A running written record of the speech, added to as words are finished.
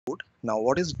Now,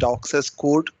 what is docs as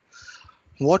code?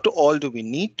 What all do we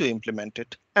need to implement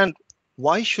it? And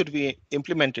why should we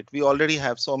implement it? We already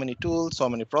have so many tools, so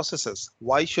many processes.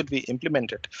 Why should we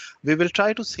implement it? We will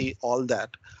try to see all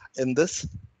that in this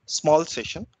small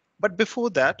session. But before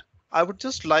that, I would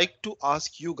just like to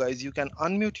ask you guys, you can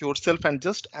unmute yourself and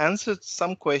just answer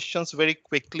some questions very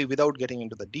quickly without getting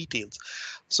into the details.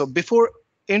 So before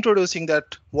introducing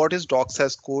that, what is docs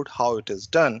as code, how it is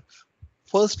done,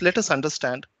 first let us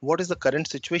understand what is the current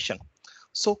situation.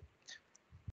 So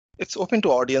it's open to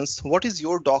audience. What is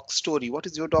your doc story? What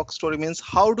is your doc story means?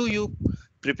 How do you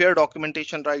prepare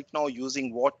documentation right now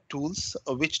using what tools,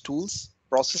 which tools,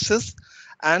 processes,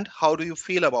 and how do you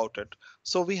feel about it?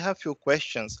 So we have few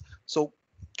questions. So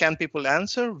can people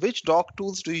answer? Which doc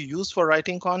tools do you use for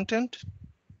writing content?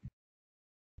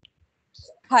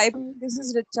 Hi, this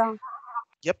is Richa.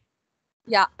 Yep.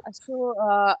 Yeah, so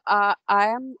I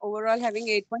am overall having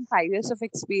 8.5 years of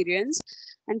experience,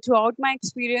 and throughout my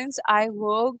experience, I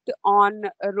worked on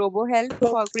RoboHelp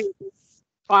for creating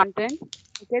content.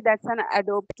 Okay, that's an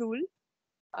Adobe tool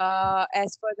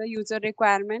as per the user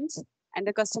requirements and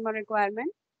the customer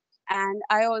requirement. And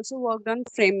I also worked on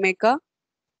FrameMaker.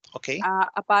 Okay.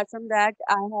 Apart from that,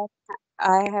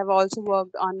 I have also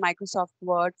worked on Microsoft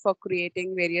Word for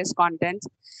creating various contents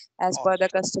as per the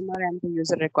customer and the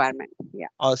user requirement. Yeah.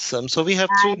 Awesome. So we have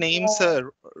three And names,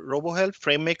 RoboHelp,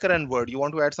 FrameMaker, and Word. You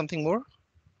want to add something more?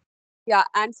 yeah,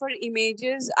 and for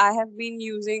images, I have been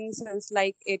using since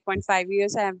like 8.5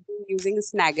 years. I have been using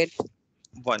Snagit.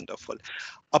 Wonderful.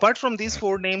 Apart from these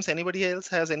four names, anybody else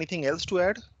has anything else to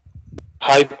add?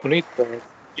 Hi, Puneet.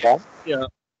 Yeah, Yeah.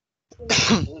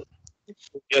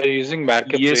 we are using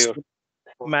Madcap Yes. Player.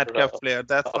 Madcap Player.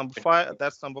 That's number 5.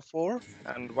 That's number 4.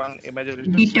 And one image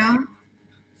editor.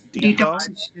 Data.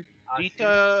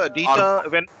 Data.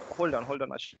 When hold on,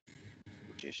 Ashish.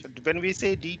 When we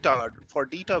say data, for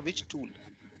data, which tool?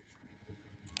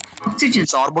 Oxygen.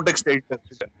 It's Arbotext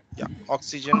editor. Yeah,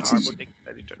 Oxygen. Arbotext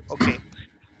editor. Okay.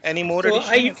 Any more So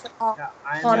I addition? use,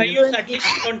 I use at least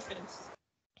contents.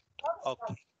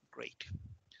 Okay, great.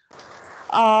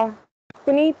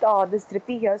 Puneet, this is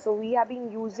Dhruti here. So we have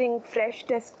been using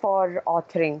Freshdesk for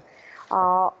authoring.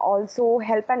 Also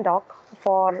Help and Doc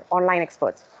for online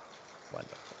experts.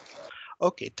 Wonderful.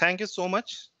 Okay, thank you so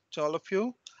much to all of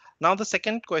you. Now the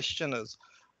second question is,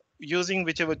 using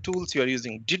whichever tools you are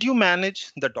using, did you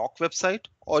manage the doc website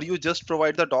or you just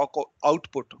provide the doc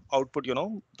output,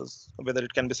 whether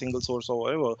it can be single source or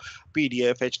whatever,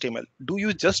 PDF, HTML? Do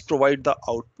you just provide the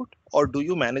output or do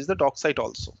you manage the doc site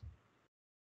also?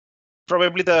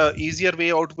 Probably the easier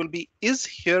way out will be, is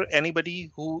here anybody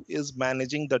who is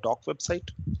managing the doc website?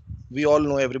 We all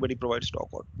know everybody provides doc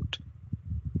output.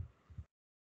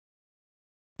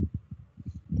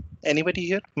 Anybody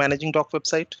here managing doc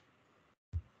website?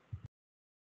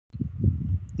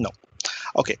 No.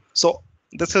 Okay, so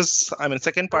this is,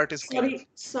 second part is clear.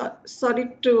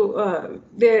 Sorry to,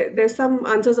 there's some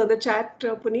answers on the chat,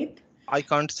 Puneet. I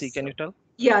can't see, can you tell?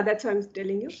 Yeah, that's what I'm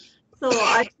telling you. So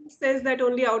I says that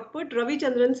only output. Ravi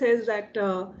Chandran says that,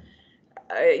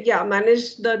 yeah,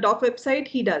 manage the doc website.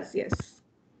 He does, yes.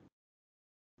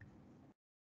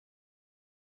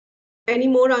 Any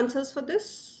more answers for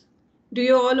this? Do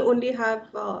you all only have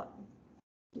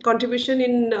contribution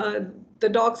in the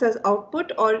docs as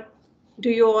output, or do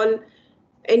you all,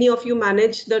 any of you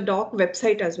manage the doc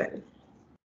website as well?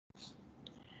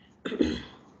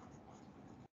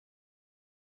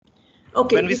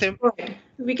 Okay, when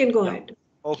we can go ahead.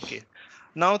 Okay.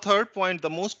 Now, third point, the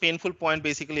most painful point,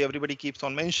 basically everybody keeps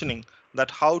on mentioning, that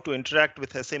how to interact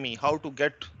with SME, how to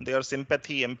get their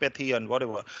sympathy, empathy, and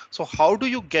whatever. So how do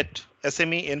you get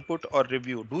SME input or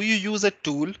review? Do you use a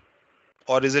tool,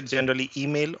 or is it generally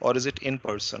email, or is it in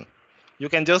person? You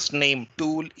can just name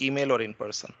tool, email, or in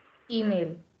person.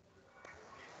 Email.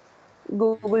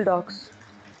 Google Docs.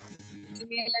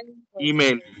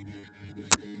 Email.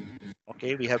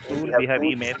 Okay, we have tool, we have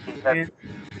email.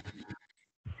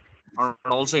 And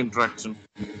also interaction.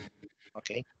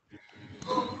 Okay.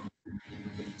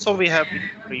 So we have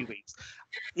 3 ways.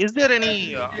 Is there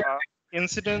any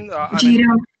incident?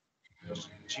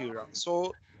 Jira.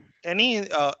 So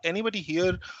anybody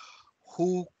here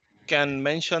who can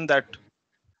mention that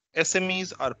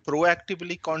SMEs are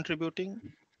proactively contributing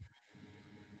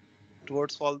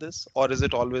towards all this, or is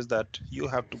it always that you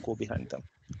have to go behind them?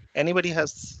 Anybody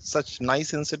has such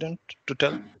nice incident to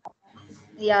tell?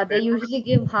 Yeah, they usually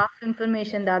give half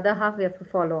information, the other half we have to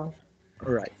follow.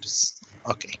 Right.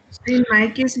 Okay. So in my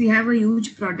case, we have a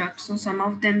huge product. So some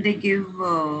of them they give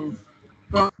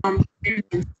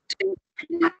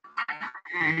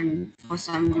and for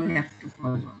some we have to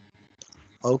follow.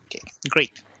 Okay,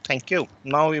 great. Thank you.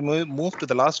 Now we move to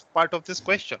the last part of this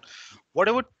question.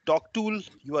 Whatever doc tool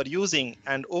you are using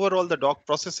and overall the doc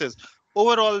processes,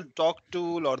 overall doc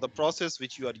tool or the process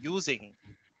which you are using,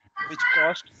 which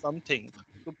cost something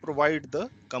to provide the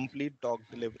complete doc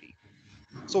delivery.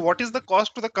 So what is the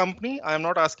cost to the company? I am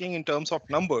not asking in terms of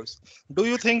numbers. Do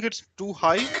you think it's too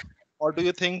high or do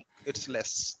you think it's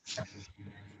less?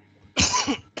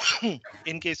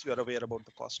 In case you are aware about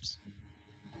the costs.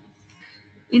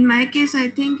 In my case, I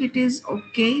think it is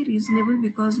okay, reasonable,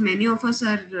 because many of us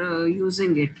are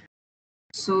using it.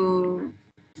 So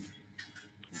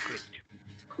Great.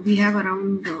 we have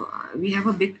around, we have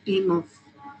a big team of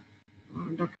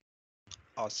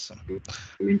Awesome.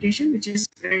 documentation, which is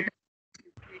spread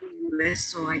in US.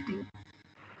 So I think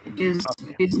it is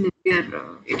Okay.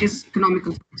 it is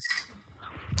economical.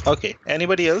 Okay.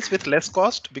 Anybody else with less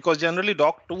cost? Because generally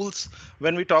doc tools,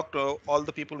 when we talk to all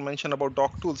the people mention about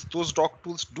doc tools, those doc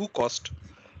tools do cost,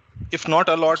 if not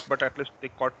a lot, but at least they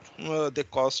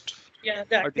cost Yeah,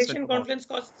 the a decent attrition amount. conference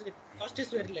cost is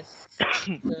very less.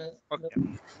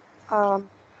 Okay.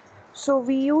 So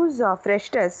we use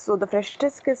Fresh Test. So the Fresh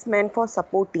Test is meant for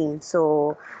support team.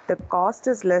 So the cost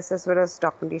is less as far as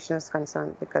documentation is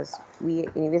concerned because we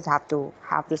anyways have to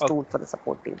have this tool for the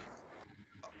support team.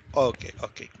 Okay.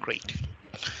 Okay. Great.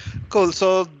 Cool.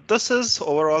 So this is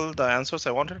overall the answers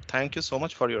I wanted. Thank you so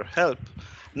much for your help.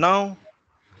 Now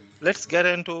let's get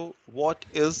into what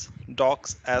is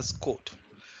docs as code.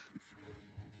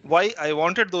 Why I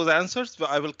wanted those answers,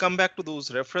 I will come back to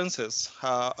those references,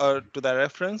 to the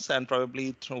reference, and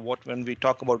probably through what when we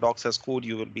talk about docs as code,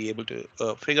 you will be able to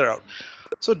figure out.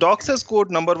 So docs as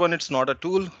code, number one, it's not a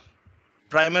tool.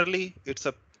 Primarily, it's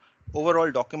a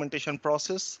overall documentation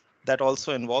process that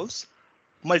also involves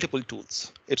multiple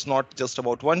tools. It's not just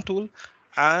about one tool,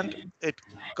 and it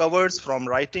covers from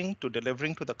writing to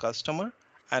delivering to the customer.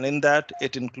 And in that,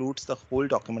 it includes the whole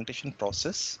documentation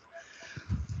process.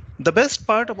 The best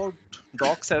part about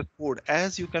docs as code,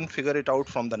 as you can figure it out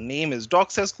from the name, is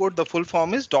docs as code. The full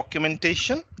form is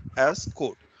documentation as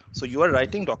code. So you are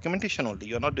writing documentation only.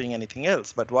 You're not doing anything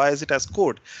else. But why is it as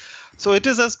code? So it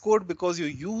is as code because you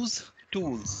use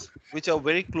tools which are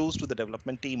very close to the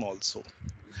development team also.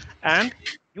 And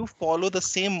you follow the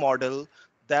same model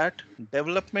that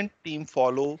development team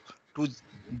follow to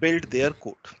build their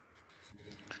code.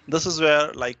 This is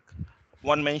where like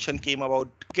one mention came about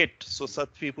Git. So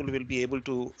such people will be able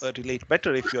to relate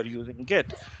better if you're using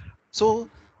Git. So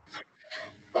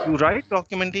you write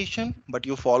documentation, but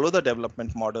you follow the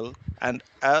development model and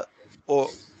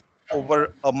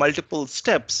over multiple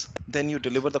steps, then you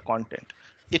deliver the content.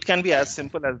 It can be as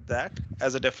simple as that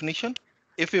as a definition.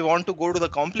 If we want to go to the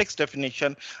complex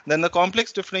definition, then the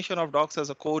complex definition of docs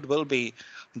as a code will be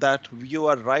that you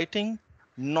are writing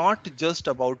not just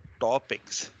about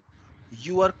topics.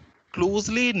 You are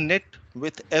closely knit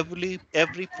with every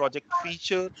project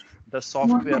feature, the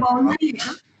software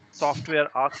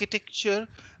architecture,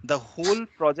 the whole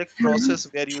project process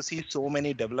where you see so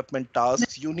many development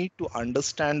tasks. You need to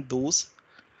understand those,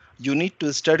 you need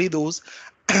to study those,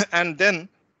 and then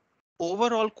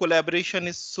overall collaboration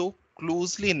is so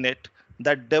closely knit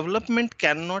that development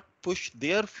cannot push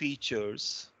their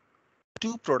features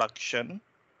to production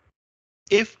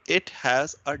if it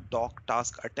has a doc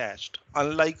task attached.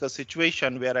 Unlike a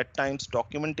situation where at times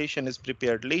documentation is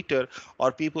prepared later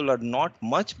or people are not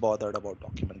much bothered about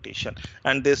documentation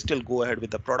and they still go ahead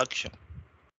with the production.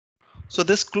 So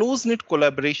this close-knit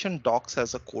collaboration docs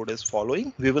as a code is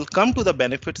following. We will come to the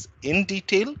benefits in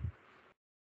detail.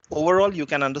 Overall, you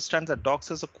can understand that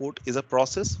docs as a code is a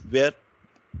process where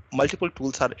multiple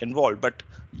tools are involved, but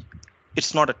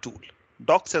it's not a tool.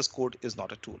 Docs as code is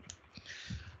not a tool.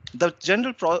 The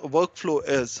general workflow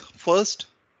is first,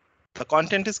 the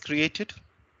content is created.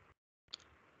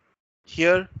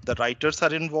 Here, the writers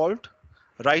are involved.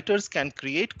 Writers can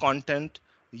create content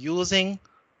using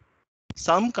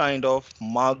some kind of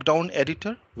markdown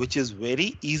editor, which is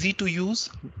very easy to use.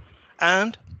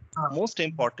 And most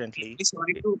importantly,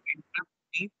 sorry to interrupt,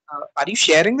 Steve. Are you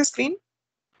sharing the screen?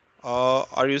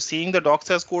 are you seeing the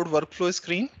docs as code workflow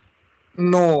screen?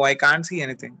 No, I can't see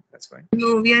anything. That's fine.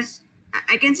 No, yes,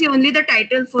 I can see only the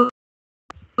title for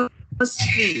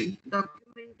screen.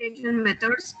 Documentation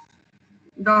methods,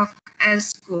 doc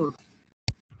as code.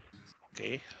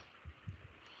 Okay.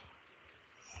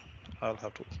 I'll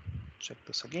have to check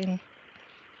this again.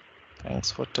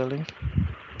 Thanks for telling.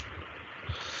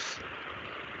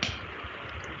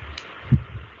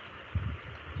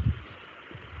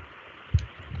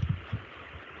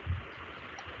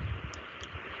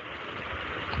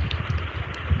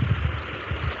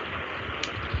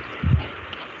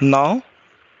 Now,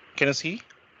 can you see?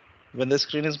 when the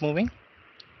screen is moving?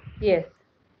 Yes.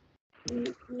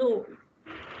 No,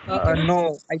 we cannot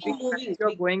No, I see think as moving.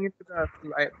 you're going into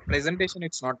the presentation,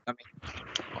 it's not coming.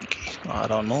 Okay, I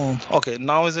don't know. Okay,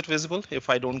 now is it visible if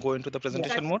I don't go into the Yeah.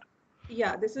 presentation Exactly. mode?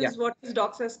 Yeah, this Yeah. is what is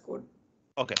docs as code.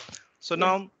 Okay, so Yeah.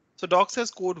 now, so docs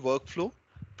as code workflow.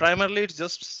 Primarily, it's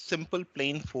just simple,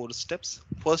 plain 4 steps.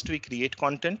 First, we create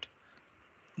content.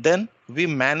 Then we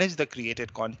manage the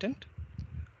created content.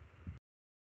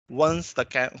 Once the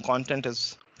content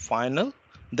is final,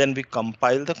 then we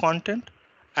compile the content.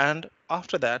 And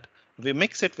after that, we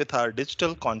mix it with our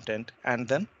digital content and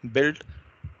then build.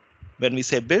 When we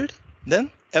say build,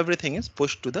 then everything is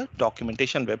pushed to the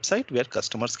documentation website where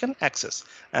customers can access.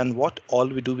 And what all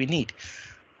we need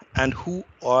and who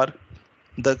are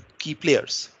the key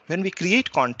players. When we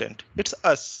create content, it's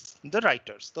us, the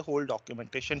writers, the whole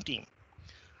documentation team.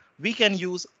 We can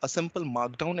use a simple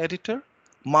markdown editor.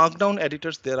 Markdown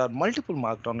editors, there are multiple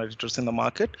markdown editors in the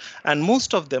market, and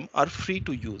most of them are free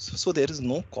to use. So there is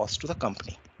no cost to the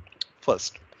company.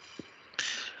 First,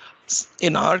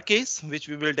 in our case, which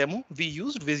we will demo, we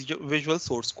used visual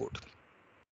source code.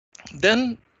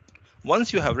 Then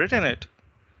once you have written it,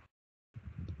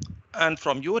 and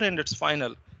from your end it's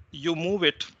final, you move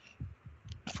it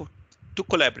to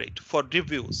collaborate for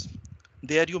reviews.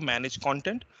 There you manage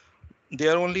content.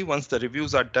 There only once the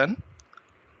reviews are done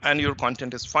and your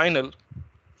content is final,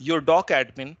 your doc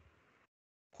admin,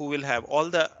 who will have all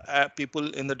the people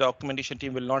in the documentation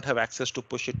team, will not have access to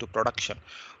push it to production.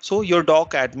 So your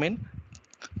doc admin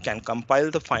can compile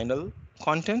the final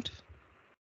content.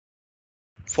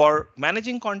 For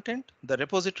managing content, the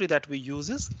repository that we use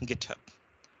is GitHub.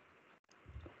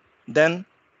 Then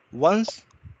once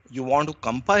you want to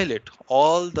compile it,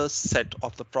 all the set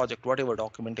of the project, whatever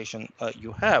documentation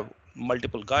you have,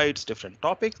 multiple guides, different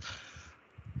topics.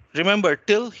 Remember,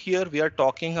 till here we are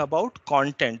talking about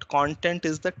content. Content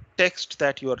is the text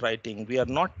that you are writing. We are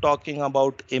not talking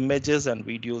about images and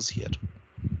videos here,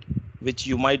 which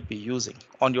you might be using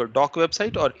on your doc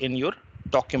website or in your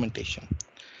documentation.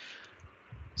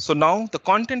 So now the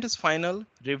content is final,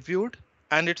 reviewed,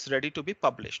 and it's ready to be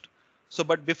published. So,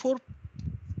 but before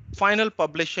final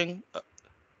publishing,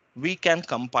 we can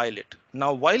compile it.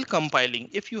 Now, while compiling,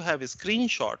 if you have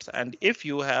screenshots and if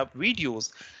you have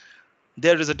videos,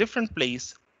 there is a different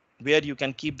place where you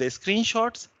can keep the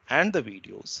screenshots and the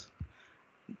videos.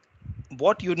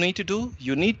 What you need to do,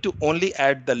 you need to only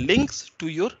add the links to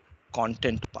your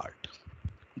content part.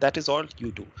 That is all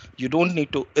you do. You don't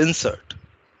need to insert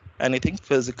anything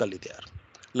physically there,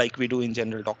 like we do in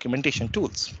general documentation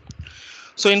tools.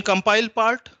 So in compile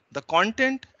part, the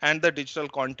content and the digital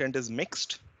content is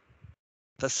mixed.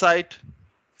 The site,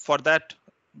 for that,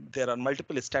 there are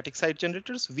multiple static site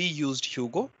generators. We used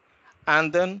Hugo.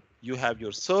 And then you have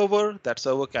your server. That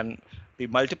server can be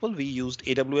multiple. We used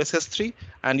AWS S3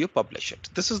 and you publish it.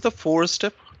 This is the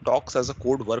 4-step docs as a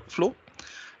code workflow.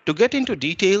 To get into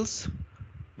details,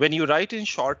 when you write in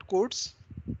short codes,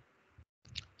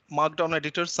 Markdown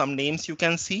editor, some names you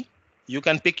can see. You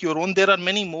can pick your own. There are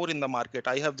many more in the market.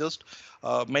 I have just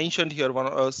mentioned here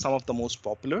some of the most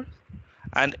popular.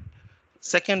 And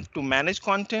second, to manage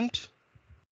content,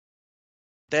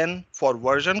 then for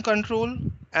version control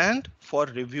and for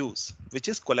reviews, which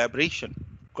is collaboration.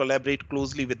 Collaborate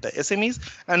closely with the SMEs,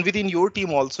 and within your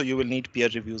team also you will need peer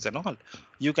reviews and all.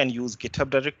 You can use GitHub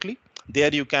directly.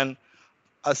 There you can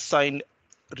assign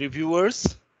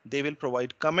reviewers. They will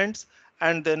provide comments,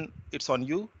 and then it's on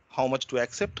you how much to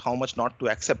accept, how much not to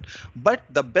accept. But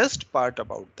the best part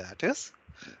about that is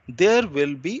there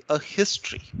will be a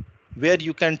history where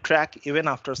you can track even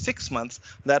after 6 months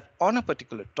that on a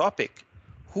particular topic,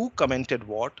 who commented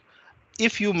what.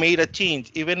 If you made a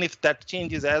change, even if that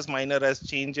change is as minor as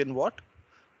change in what,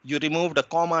 you removed a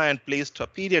comma and placed a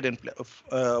period in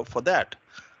for that,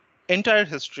 entire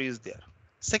history is there.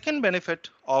 Second benefit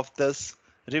of this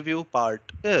review part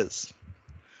is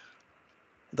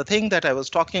the thing that I was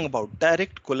talking about,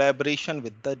 direct collaboration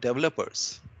with the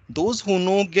developers. Those who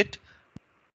know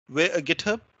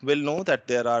GitHub will know that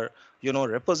there are,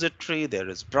 repository,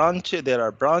 there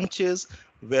are branches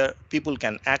where people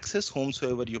can access,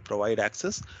 whomsoever you provide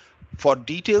access. For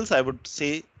details, I would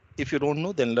say if you don't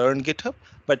know, then learn GitHub.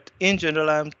 But in general,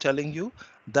 I'm telling you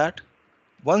that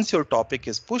once your topic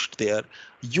is pushed there,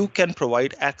 you can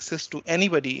provide access to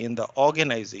anybody in the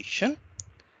organization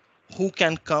who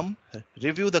can come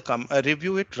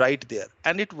review it right there,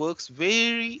 and it works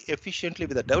very efficiently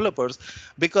with the developers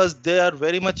because they are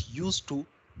very much used to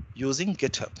using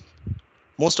GitHub.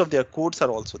 Most of their codes are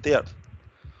also there,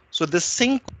 so this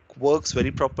sync works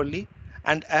very properly,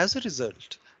 and as a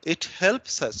result It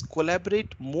helps us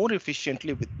collaborate more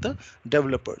efficiently with the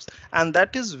developers. And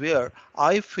that is where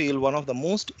I feel one of the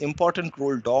most important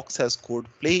role docs as code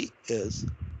play is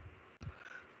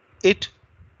it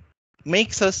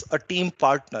makes us a team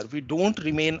partner. We don't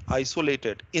remain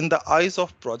isolated in the eyes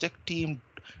of project team,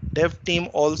 dev team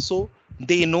also.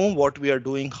 They know what we are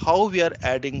doing, how we are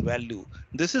adding value.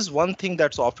 This is one thing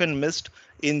that's often missed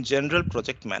in general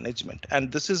project management.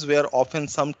 And this is where often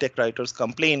some tech writers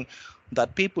complain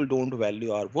that people don't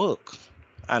value our work.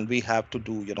 And we have to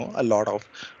do, a lot of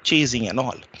chasing and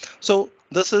all. So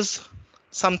this is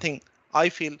something I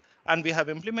feel, and we have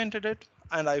implemented it,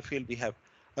 and I feel we have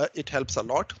it helps a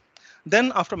lot.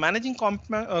 Then after managing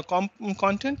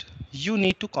content, you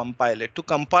need to compile it. To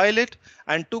compile it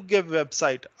and to give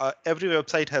website, every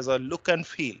website has a look and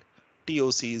feel,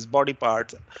 TOCs, body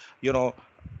parts, you know,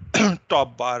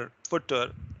 top bar,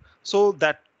 footer. So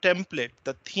that template,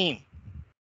 the theme.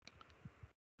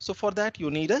 So for that,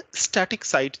 you need a static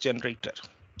site generator.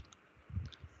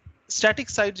 Static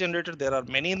site generator, there are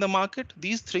many in the market.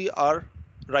 These three are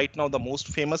right now the most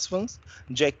famous ones: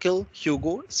 Jekyll,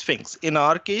 Hugo, Sphinx. In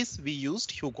our case, we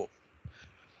used Hugo.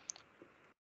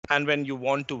 And when you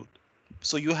want to,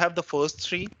 so you have the first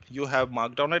three, you have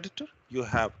Markdown editor, you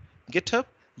have GitHub,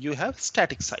 you have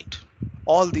static site.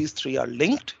 All these three are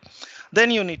linked.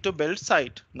 Then you need to build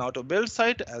site. Now to build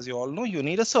site, as you all know, you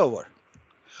need a server.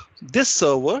 This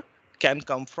server can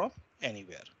come from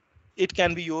anywhere. It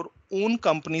can be your own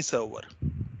company server.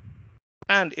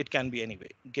 And it can be anyway,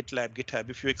 GitLab, GitHub.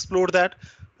 If you explore that,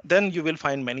 then you will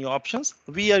find many options.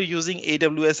 We are using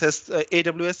AWS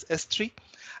S3.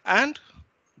 And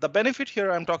the benefit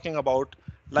here I'm talking about,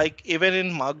 like even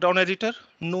in Markdown editor,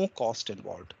 no cost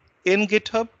involved. In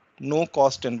GitHub, no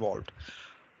cost involved.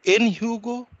 In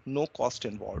Hugo, no cost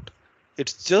involved.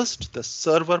 It's just the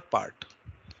server part,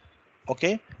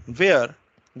 okay, where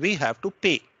we have to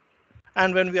pay.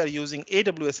 And when we are using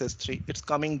AWS S3, it's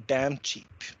coming damn cheap.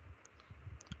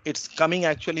 It's coming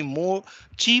actually more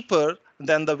cheaper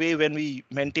than the way when we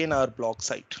maintain our blog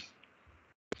site.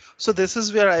 So this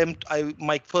is where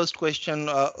my first question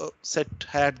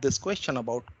had this question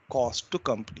about cost to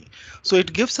company. So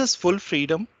it gives us full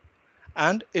freedom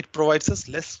and it provides us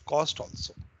less cost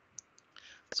also.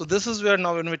 So this is where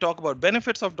now when we talk about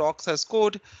benefits of docs as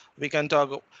code, we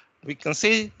can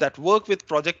say that work with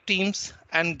project teams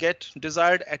and get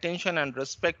desired attention and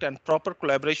respect and proper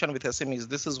collaboration with SMEs.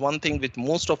 This is one thing which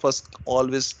most of us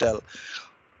always tell.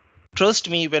 Trust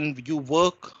me, when you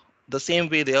work the same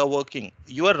way they are working,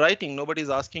 you are writing, nobody's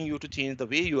asking you to change the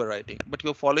way you are writing, but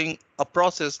you're following a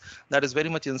process that is very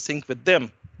much in sync with them.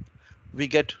 We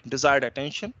get desired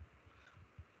attention.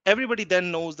 Everybody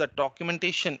then knows that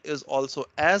documentation is also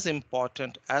as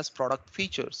important as product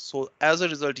features. So as a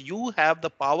result, you have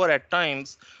the power at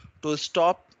times to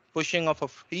stop pushing off a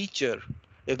feature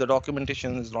if the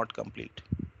documentation is not complete.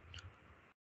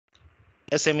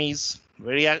 SMEs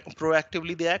very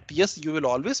proactively they act. Yes, you will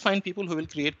always find people who will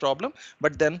create problem,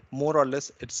 but then more or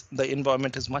less the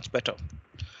environment is much better.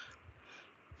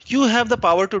 You have the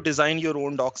power to design your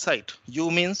own doc site.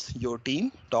 You means your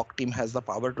team, doc team has the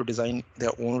power to design their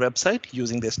own website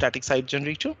using their static site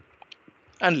generator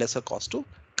and lesser cost to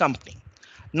company.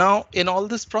 Now, in all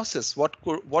this process, what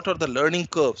are the learning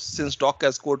curves? Since doc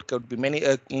as code could be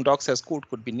docs as code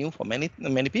could be new for many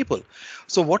people.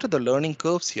 So what are the learning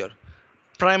curves here?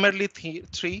 Primarily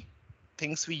three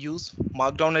things we use: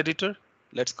 Markdown editor,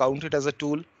 let's count it as a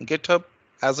tool; GitHub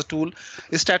as a tool;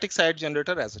 static site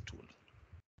generator as a tool.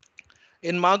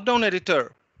 In Markdown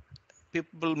editor,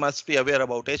 people must be aware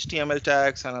about HTML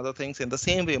tags and other things. In the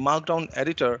same way, Markdown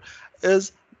editor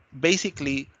is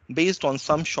basically based on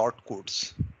some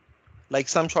shortcodes. Like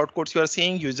some shortcodes you are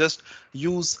seeing, you just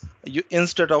use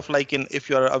instead of like if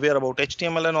you are aware about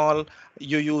HTML and all,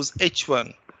 you use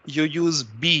H1, you use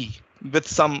B with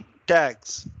some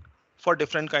tags for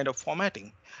different kind of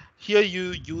formatting. Here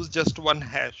you use just one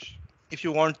hash. If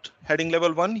you want heading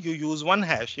level 1, you use one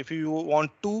hash. If you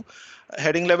want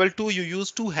heading level 2, you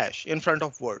use 2 hash in front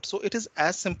of word. So it is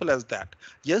as simple as that.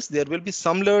 Yes, there will be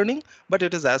some learning, but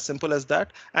it is as simple as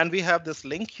that. And we have this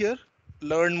link here,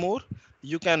 learn more.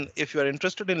 You can, if you are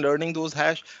interested in learning those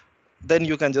hash, then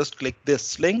you can just click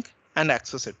this link and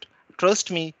access it. Trust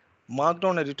me,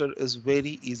 Markdown editor is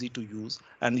very easy to use,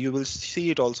 and you will see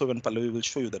it also when Pallavi will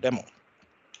show you the demo.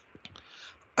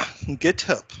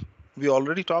 GitHub, we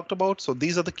already talked about. So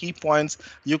these are the key points.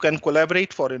 You can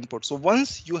collaborate for input. So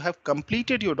once you have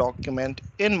completed your document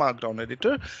in Markdown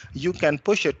editor, you can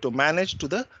push it to manage to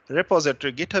the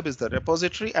repository. GitHub is the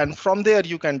repository, and from there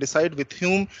you can decide with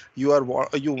whom you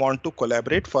want to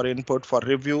collaborate for input, for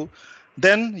review,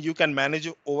 Then you can manage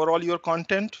overall your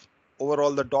content,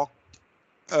 overall the doc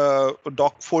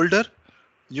folder.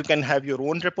 You can have your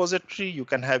own repository. You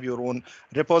can have your own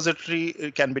repository.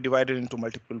 It can be divided into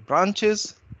multiple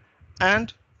branches,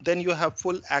 and then you have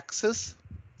full access.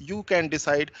 You can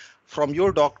decide from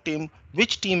your doc team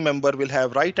which team member will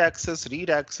have write access, read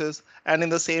access, and in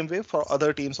the same way for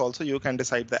other teams also you can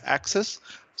decide the access.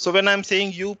 So when I'm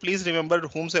saying you, please remember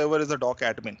whomsoever is a doc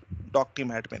admin, doc team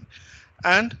admin.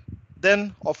 And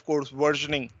then of course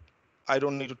versioning, I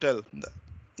don't need to tell,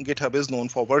 GitHub is known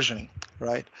for versioning,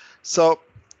 right? So,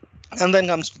 and then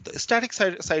comes the static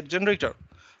site generator.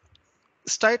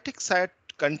 Static site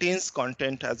contains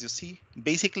content, as you see,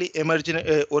 basically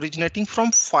originating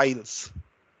from files.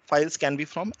 Files can be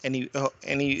from any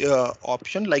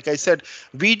option. Like I said,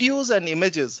 videos and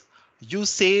images you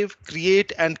save,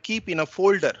 create, and keep in a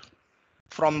folder.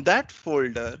 From that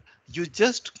folder, you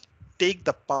just take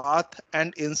the path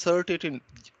and insert it in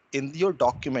your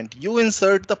document. You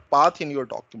insert the path in your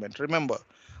document. Remember,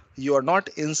 you are not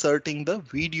inserting the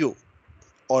video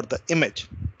or the image.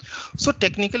 So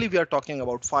technically we are talking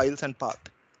about files and path.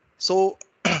 So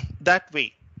that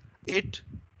way it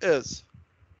is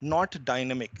not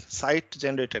dynamic site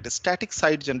generated, a static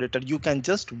site generator. You can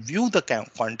just view the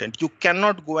content. You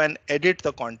cannot go and edit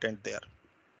the content there.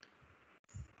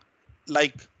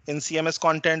 Like in CMS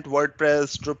content,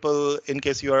 WordPress, Drupal, in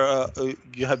case you are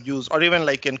you have used, or even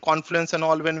like in Confluence and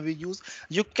all when we use,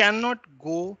 you cannot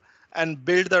go and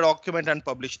build the document and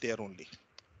publish there only.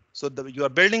 So you are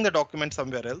building the document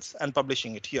somewhere else and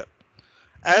publishing it here.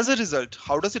 As a result,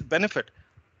 how does it benefit?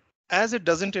 As it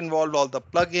doesn't involve all the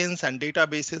plugins and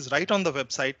databases right on the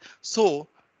website, so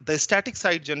the static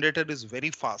site generator is very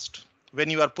fast. When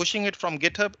you are pushing it from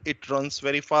GitHub, it runs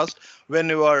very fast. When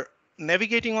you are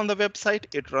navigating on the website,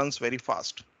 it runs very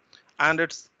fast. And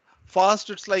it's fast,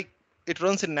 it's like it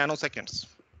runs in nanoseconds.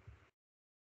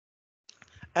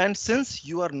 And since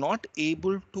you are not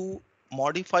able to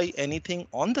modify anything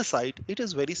on the site, it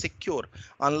is very secure.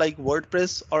 Unlike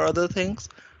WordPress or other things,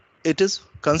 it is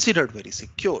considered very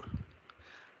secure.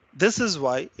 This is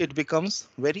why it becomes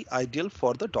very ideal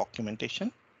for the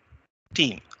documentation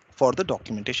team, for the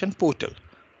documentation portal.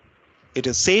 It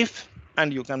is safe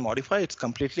and you can modify it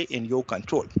completely in your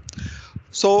control.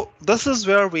 So this is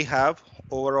where we have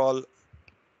overall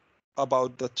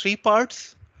about the three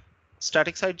parts: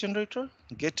 static site generator,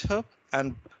 GitHub,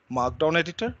 and Markdown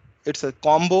editor. It's a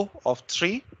combo of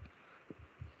three.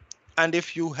 And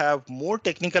if you have more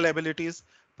technical abilities,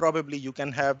 probably you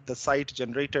can have the site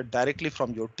generated directly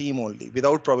from your team only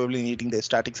without probably needing the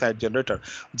static site generator.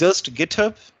 Just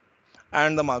GitHub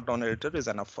and the Markdown editor is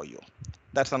enough for you.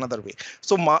 That's another way.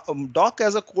 So doc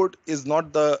as a code is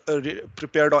not the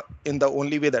prepared in the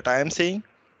only way that I am saying.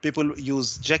 People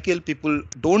use Jekyll. People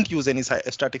don't use any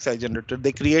static site generator.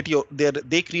 They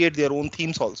create their own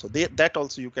themes also. That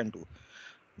also you can do.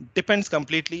 Depends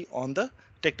completely on the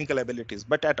technical abilities.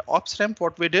 But at OpsRamp,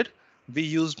 what we did, we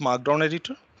used Markdown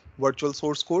editor, virtual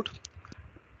source code.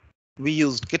 We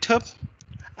used GitHub,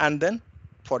 and then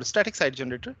for the static site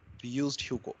generator, we used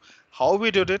Hugo. How we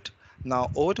did it?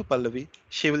 Now over to Pallavi.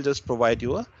 She will just provide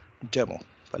you a demo.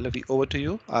 Pallavi, over to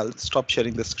you. I'll stop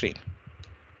sharing the screen.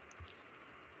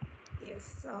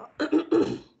 Yes.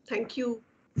 Thank you.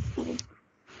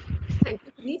 Thank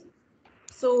you, Puneet.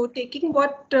 So taking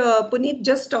what Puneet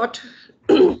just taught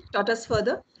us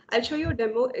further, I'll show you a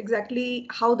demo exactly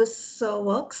how this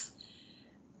works.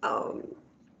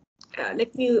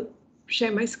 Let me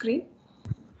share my screen.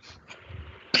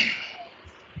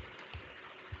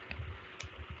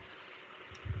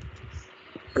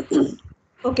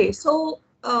 Okay, so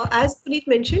as Puneet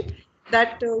mentioned,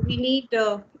 that we need,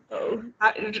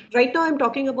 right now I'm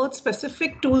talking about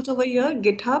specific tools over here: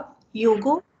 GitHub,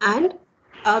 Yogo, and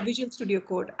Visual Studio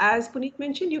Code. As Puneet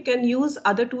mentioned, you can use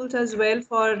other tools as well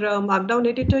for Markdown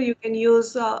editor. You can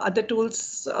use other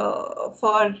tools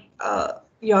for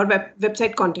your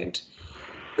website content.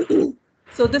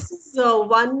 So this is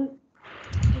one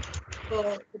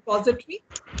repository.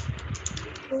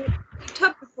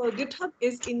 So GitHub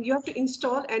is in, you have to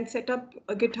install and set up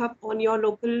a GitHub on your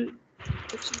local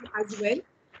machine as well.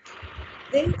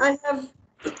 Then I have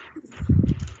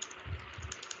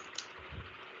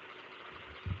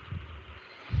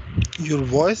Your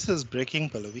voice is breaking,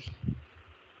 Pallavi.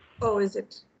 oh, is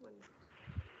it?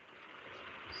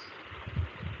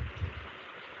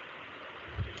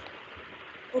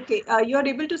 Okay, you are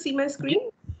able to see my screen?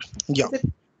 Yeah. Is it,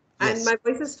 and Yes. my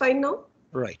voice is fine now?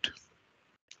 Right.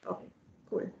 Okay,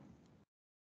 cool.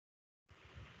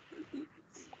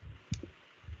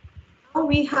 Now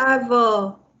we have,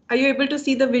 are you able to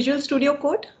see the Visual Studio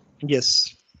Code?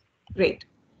 Yes. Great.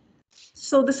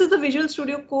 So this is the Visual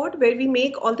Studio Code where we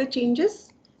make all the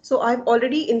changes. So I've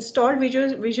already installed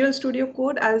Visual Studio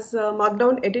Code as a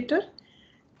Markdown editor,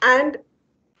 and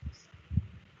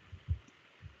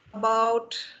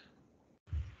about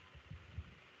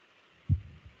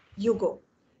Yugo.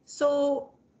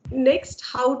 So next,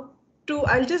 I'll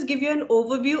just give you an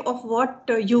overview of what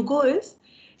Yugo is.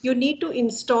 You need to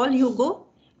install Yugo,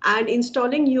 and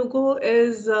installing Yugo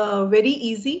is very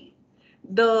easy.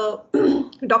 The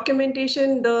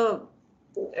documentation,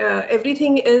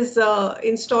 everything is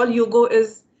install Yugo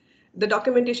is the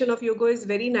documentation of Yugo is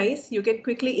very nice. You can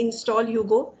quickly install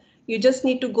Yugo. You just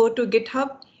need to go to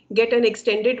GitHub, get an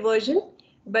extended version.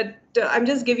 But I'm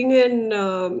just giving you an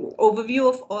overview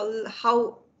of all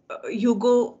how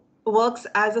Yugo works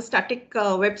as a static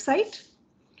website.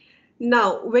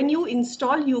 Now, when you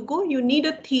install Yugo, you need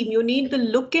a theme. You need the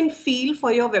look and feel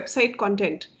for your website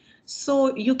content.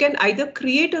 So you can either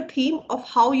create a theme of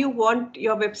how you want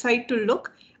your website to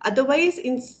look. Otherwise,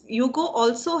 Yugo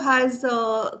also has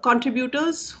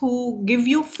contributors who give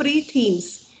you free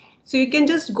themes. So you can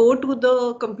just go to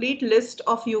the complete list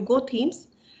of Yugo themes.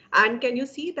 And can you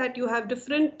see that you have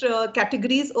different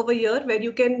categories over here where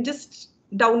you can just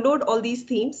download all these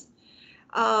themes.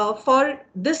 For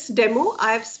this demo,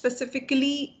 I have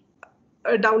specifically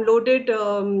downloaded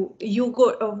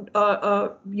Yugo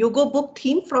book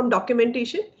theme from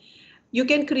documentation. You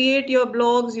can create your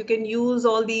blogs, you can use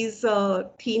all these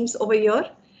themes over here.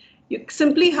 You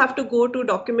simply have to go to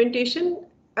documentation.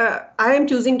 I am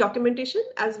choosing documentation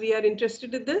as we are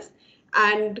interested in this,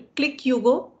 and click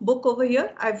Yugo book over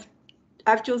here. I've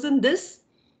chosen this.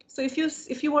 So if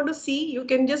you want to see, you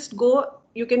can just go,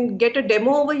 you can get a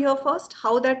demo over here first,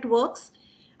 how that works,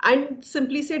 and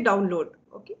simply say download.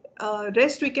 Okay.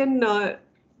 Rest we can,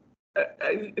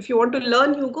 if you want to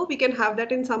learn Yugo, we can have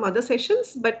that in some other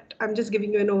sessions, but I'm just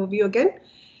giving you an overview again.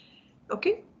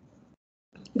 Okay.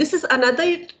 This is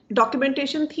another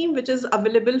documentation theme which is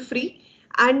available free.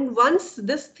 And once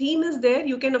this theme is there,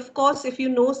 you can, of course, if you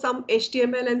know some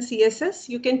HTML and CSS,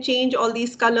 you can change all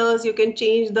these colors, you can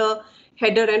change the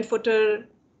header and footer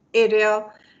area,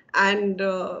 and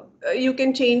you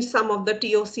can change some of the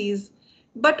TOCs.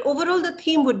 But overall, the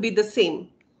theme would be the same.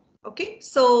 Okay,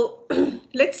 so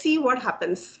let's see what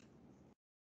happens.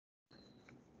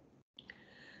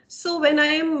 So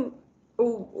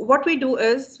what we do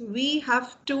is we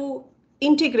have to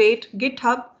integrate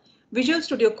GitHub, Visual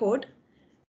Studio Code,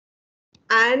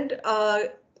 and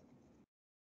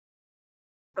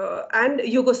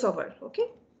Yugo server.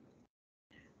 Okay.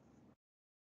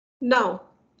 Now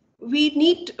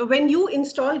when you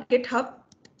install GitHub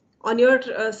on your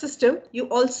system, you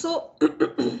also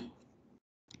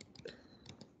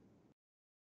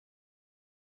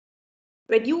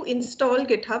when you install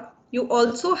GitHub, you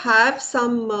also have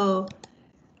some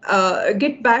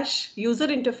Git bash user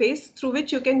interface through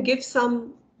which you can give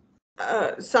some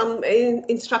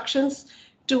instructions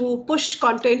to push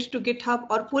content to GitHub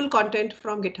or pull content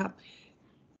from GitHub.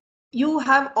 You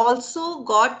have also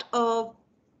got the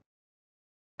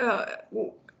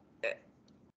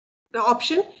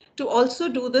option to also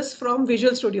do this from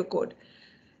Visual Studio Code.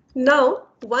 Now,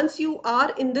 once you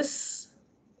are in this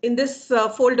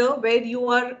folder where you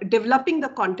are developing the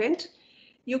content,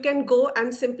 you can go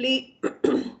and simply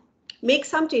make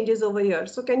some changes over here.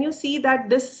 So can you see that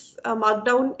this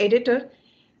Markdown editor,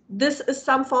 this is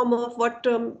some form of what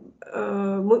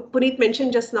Puneet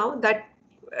mentioned just now, that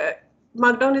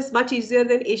Markdown is much easier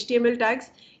than HTML tags.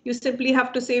 You simply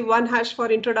have to say one hash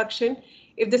for introduction.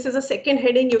 If this is a second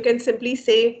heading, you can simply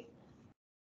say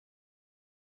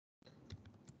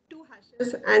 2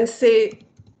 hashes and say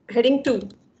heading 2.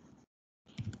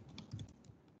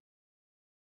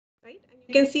 Right? And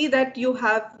you can see that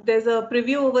there's a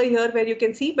preview over here where you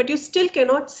can see, but you still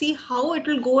cannot see how it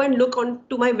will go and look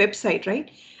onto my website, right?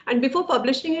 And before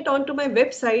publishing it onto my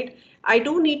website, I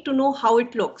do need to know how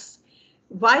it looks.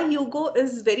 Why Yugo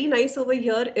is very nice over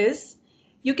here is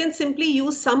you can simply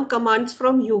use some commands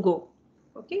from Yugo.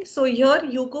 Okay, so here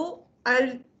Yugo,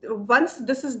 once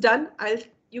this is done,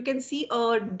 you can see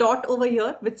a dot over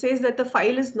here which says that the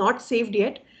file is not saved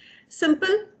yet.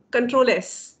 Simple Control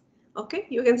S. Okay,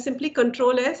 you can simply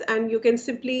Control S and you can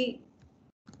simply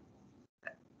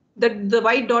the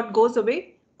white dot goes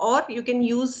away, or you can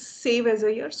use save as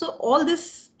a here. So all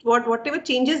this, whatever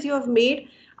changes you have made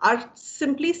are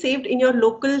simply saved in your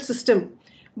local system,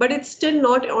 but it's still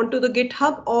not onto the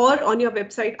GitHub or on your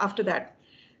website after that.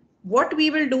 What we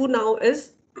will do now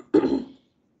is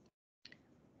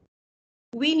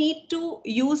we need to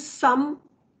use some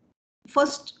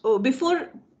first, before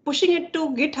pushing it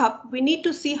to GitHub, we need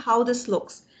to see how this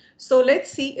looks. So let's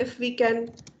see if we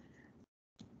can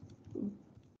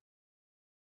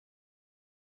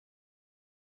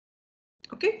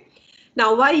Okay.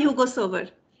 Now, why Hugo server?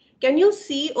 Can you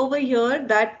see over here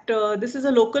that this is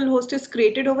a local host is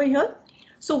created over here?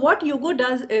 So what Hugo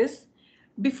does is,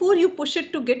 before you push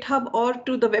it to GitHub or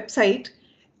to the website,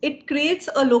 it creates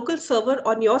a local server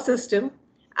on your system.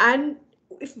 And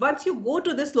if once you go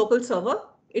to this local server,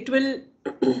 it will.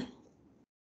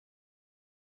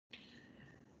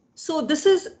 So this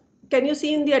is, can you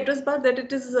see in the address bar that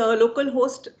it is a local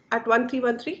host at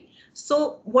 1313?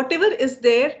 So whatever is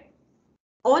there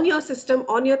on your system,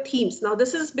 on your themes. Now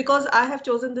this is because I have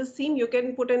chosen this theme. You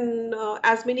can put in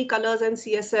as many colors and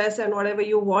CSS and whatever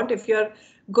you want if you're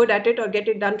good at it or get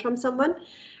it done from someone.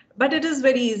 But it is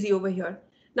very easy over here.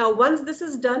 Now once this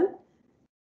is done,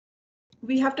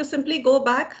 we have to simply go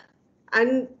back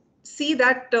and see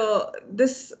that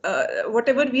this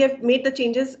whatever we have made the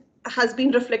changes has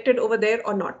been reflected over there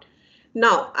or not.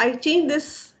 Now I change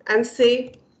this and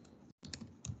say,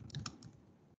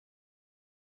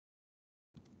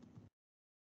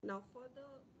 now for the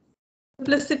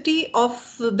simplicity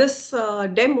of this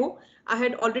demo, I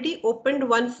had already opened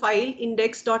one file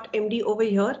index.md over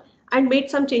here and made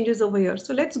some changes over here.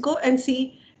 So let's go and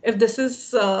see if this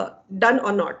is done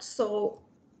or not. So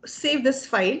save this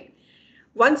file.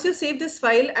 Once you save this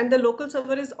file and the local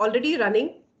server is already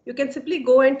running, you can simply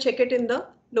go and check it in the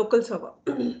local server.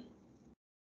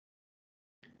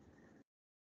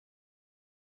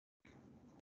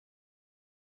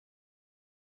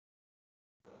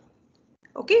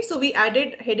 Okay, so we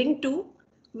added heading 2,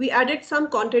 we added some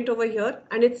content over here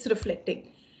and it's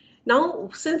reflecting. Now,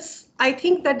 since I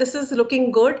think that this is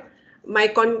looking good, my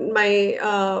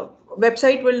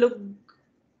website will look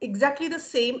exactly the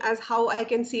same as how I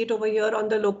can see it over here on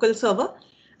the local server.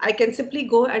 I can simply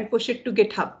go and push it to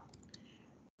GitHub.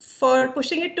 For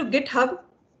pushing it to GitHub,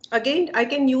 again, I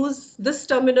can use this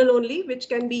terminal only, which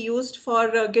can be used for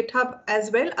GitHub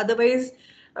as well. Otherwise,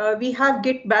 we have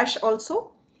Git bash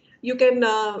also. You can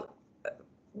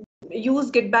use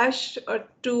git bash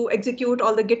to execute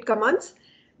all the git commands.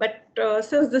 But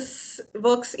since this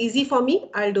works easy for me,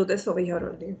 I'll do this over here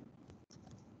only.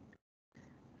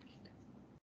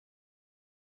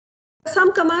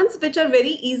 Some commands which are very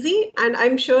easy, and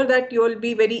I'm sure that you'll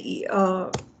be very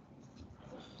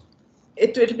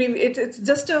it's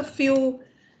just a few.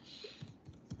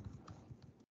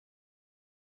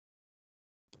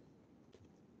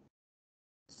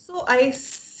 So I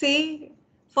say,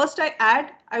 first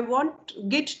I want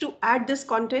Git to add this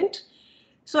content.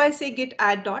 So I say git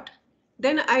add dot,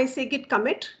 then I say git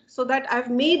commit, so that I've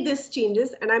made these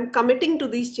changes and I'm committing to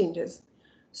these changes.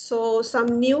 So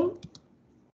some new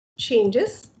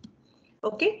changes,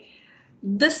 okay.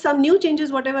 Some new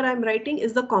changes, whatever I'm writing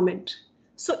is the comment.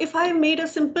 So if I made a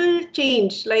simple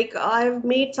change, like I've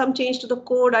made some change to the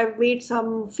code, I've made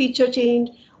some feature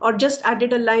change, or just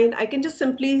added a line, I can just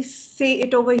simply say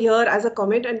it over here as a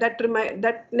comment, and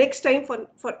that next time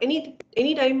for any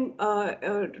time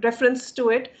reference to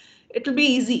it, it will be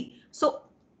easy. So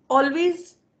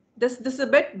always this is a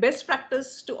best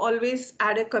practice to always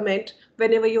add a comment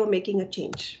whenever you're making a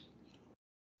change.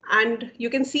 And you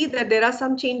can see that there are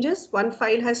some changes. One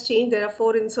file has changed. There are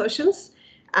 4 insertions.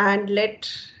 And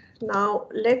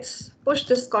let's push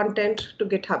this content to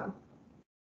GitHub.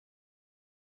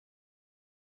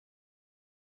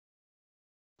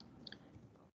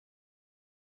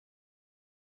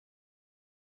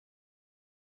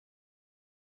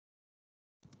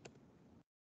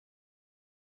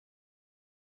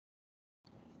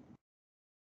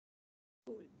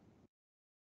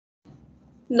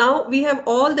 Now we have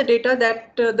all the data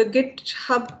that the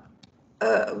GitHub,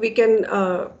 we can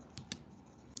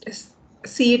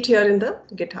see it here in the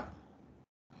GitHub.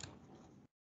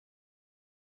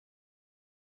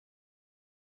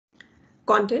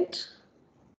 Content.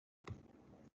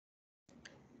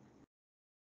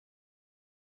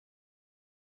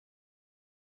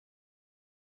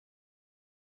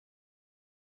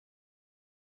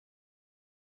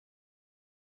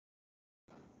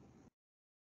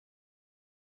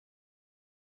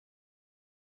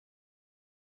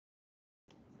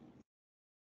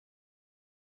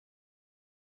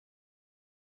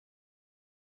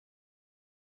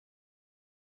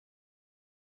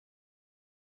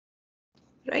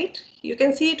 Right? You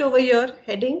can see it over here,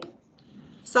 heading.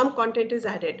 Some content is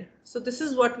added. So this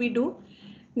is what we do.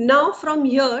 Now from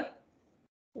here,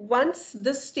 once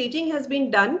this staging has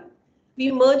been done,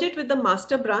 we merge it with the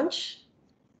master branch.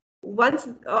 Once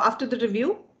after the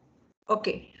review.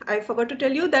 Okay, I forgot to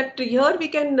tell you that here we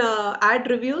can add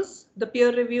reviews, the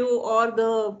peer review or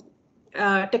the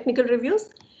technical reviews.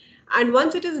 And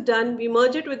once it is done, we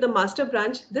merge it with the master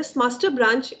branch. This master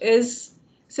branch is,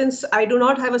 since I do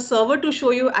not have a server to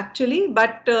show you actually,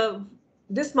 but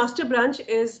this master branch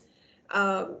is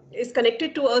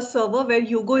connected to a server where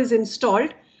Yugo is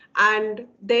installed, and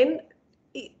then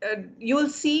you'll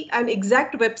see an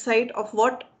exact website of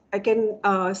what I can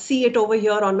see it over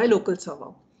here on my local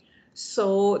server.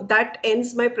 So that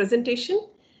ends my presentation.